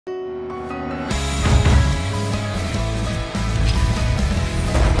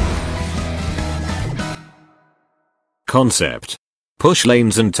concept. Push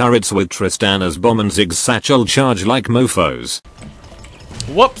lanes and turrets with Tristana's bomb and Ziggs satchel charge like mofos.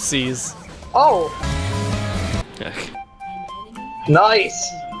 Whoopsies. Oh!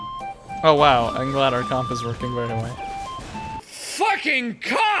 Nice! Oh wow, I'm glad our comp is working right away. Fucking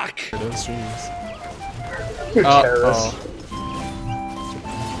cock! It is, jeez. You're terrorist.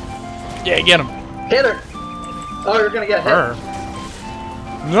 Yeah, get him. Hit her! Oh, you're gonna get hit. Her.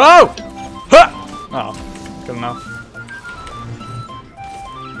 No! Ha! Oh, good enough.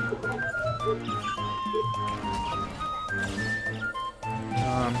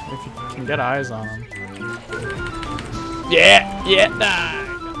 If you can get eyes on him. Yeah! Yeah! Nah.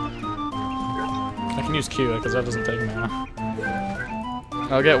 I can use Q because that doesn't take mana.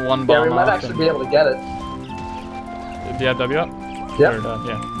 I'll get one bomb. Yeah, we might actually be able to get it. Do you have W up? Yep.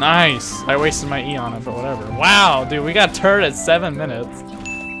 Yeah. Nice! I wasted my E on it, but whatever. Wow, dude, we got turret at 7 minutes.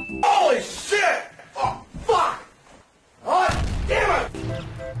 Holy shit! Oh, fuck! Oh, damn it!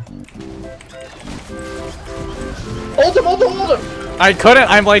 Ult him, ult him, ult him! I couldn't,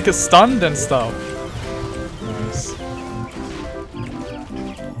 I'm like stunned and stuff. Nice.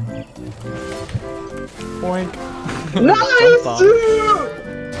 Boink. Nice, dude!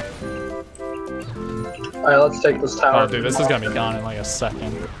 Alright, let's take this tower. Oh, dude, this is gonna be gone in like a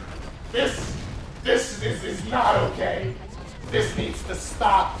second. This is not okay. This needs to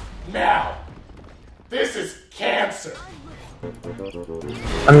stop now. This is cancer.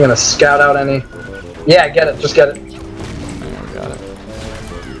 I'm gonna scout out any. Yeah, get it, just get it. Yeah, we got it.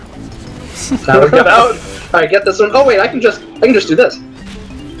 Now we get out. Alright, get this one. Oh wait, I can just do this.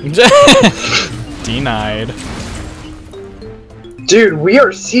 Denied. Dude, we are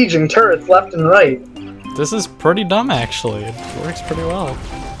sieging turrets left and right. This is pretty dumb actually. It works pretty well.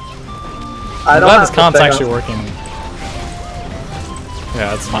 I don't glad have this comp's to actually working.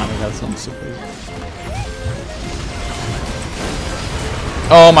 Yeah, it's fine. We got some super easy.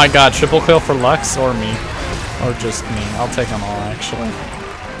 Oh my god, triple kill for Lux or me. Or just me. I'll take them all actually.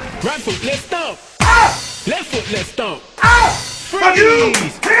 Right foot, let's stomp. Ah! Left foot, let's stomp. Ah!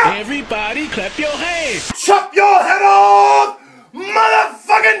 Freeze! Everybody clap your hands. Chop your head off!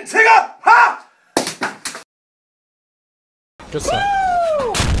 Motherfucking tigger! Ha! Good stuff.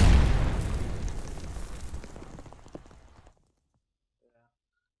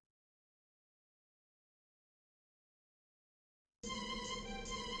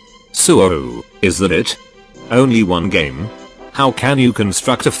 So, is that it? Only one game? How can you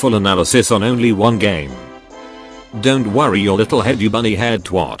construct a full analysis on only one game? Don't worry your little head, you bunny head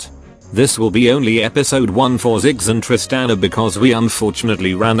twat. This will be only episode 1 for Ziggs and Tristana because we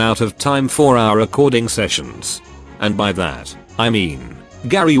unfortunately ran out of time for our recording sessions. And by that, I mean,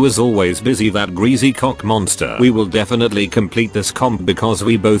 Gary was always busy, that greasy cock monster. We will definitely complete this comp because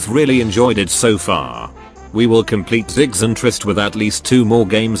we both really enjoyed it so far. We will complete Ziggs and Trist with at least 2 more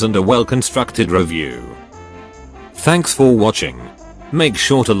games and a well-constructed review. Thanks for watching. Make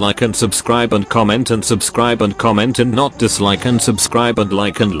sure to like and subscribe and comment and subscribe and comment and not dislike and subscribe and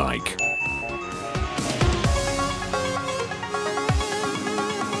like and like.